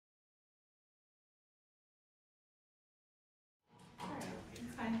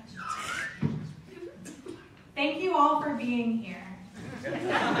Thank you all for being here.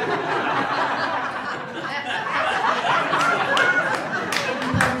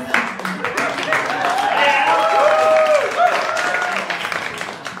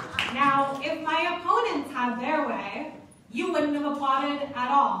 Now, if my opponents had their way, you wouldn't have applauded at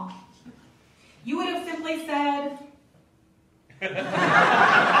all. You would have simply said,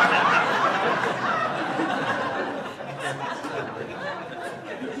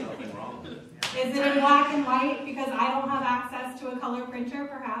 is it in black and white because I don't have access to a color printer,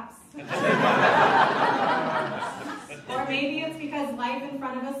 perhaps? Or maybe it's because life in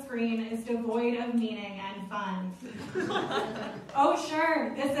front of a screen is devoid of meaning and fun. Oh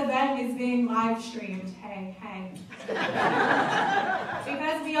sure, this event is being live streamed. Hey, hey.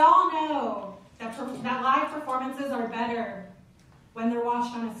 Because we all know that live performances are better when they're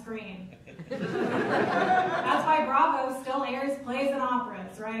watched on a screen. That's why Bravo still airs plays and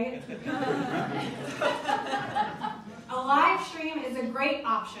operas, right? A live stream is a great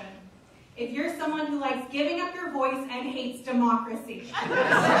option if you're someone who likes giving up your voice and hates democracy.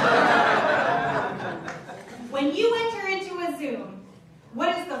 When you enter into a Zoom,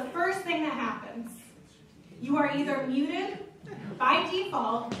 what is the first thing that happens? You are either muted by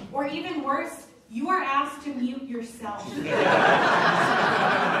default, or even worse, you are asked to mute yourself.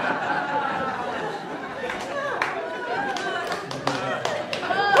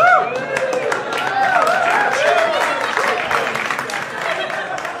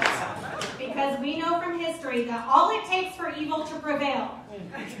 Because we know from history that all it takes for evil to prevail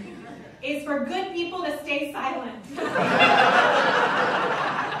is for good people to stay silent.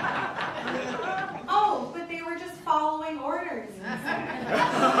 Oh, but they were just following orders.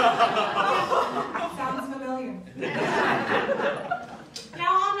 Sounds familiar.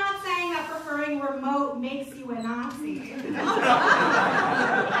 Now, I'm not saying that preferring remote makes you a Nazi.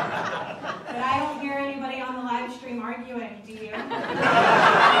 But I don't hear anybody on the live stream arguing, do you?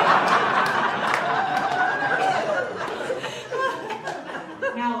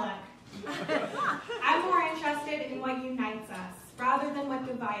 Now look, I'm more interested in what unites us rather than what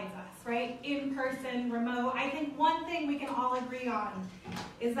divides us, right? In person, remote. I think one thing we can all agree on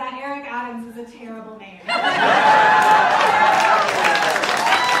is that Eric Adams is a terrible name.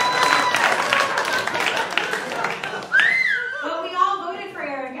 But we all voted for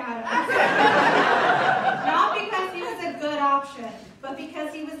Eric Adams. Not because he was a good option, but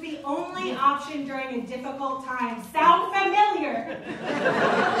because he was the only option during a difficult time. Sound familiar?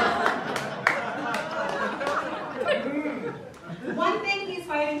 One thing he's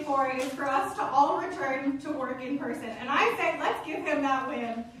fighting for is for us to all return to work in person. And I say, let's give him that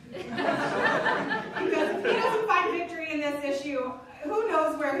win. Because if he doesn't find victory in this issue, who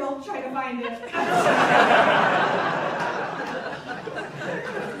knows where he'll try to find it.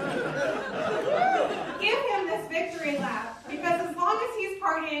 Give him this victory lap. Because as long as he's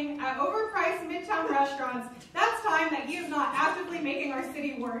partying at overpriced Midtown restaurants, that's time that he is not actively making our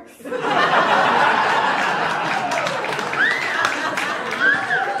city worse.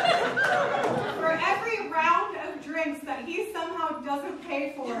 For every round of drinks that he somehow doesn't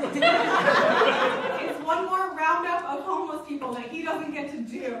pay for, it's one more roundup of homeless people that he doesn't get to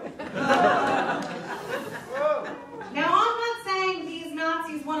do. Now, I'm not saying these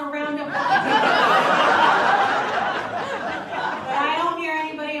Nazis want to round up all the people, but I don't hear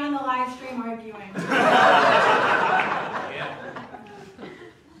anybody on the live stream arguing.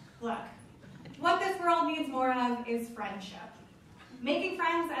 Look, what this world needs more of is friendship. Making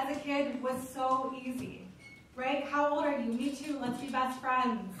friends as a kid was so easy, right? How old are you? Me too, let's be best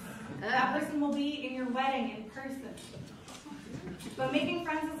friends. That person will be in your wedding in person. But making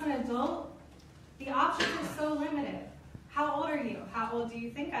friends as an adult, the options are so limited. How old are you? How old do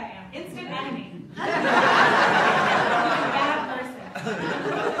you think I am? Instant enemy. Bad person.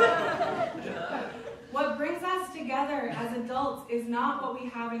 What brings us together as adults is not what we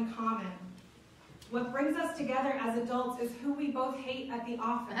have in common. What brings us together as adults is who we both hate at the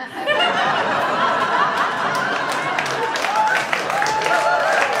office.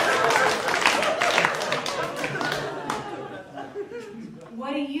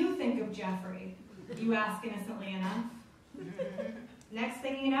 What do you think of Jeffrey? You ask innocently enough. Next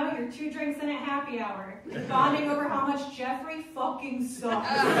thing you know, you're 2 drinks in at happy hour, bonding over how much Jeffrey fucking sucks.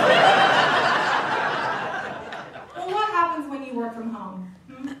 Well, what happens when you work from home?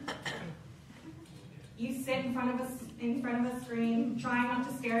 You sit in front of a screen, trying not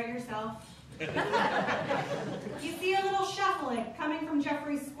to stare at yourself. You see a little shuffling coming from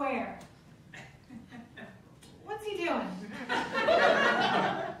Jeffrey's square. What's he doing?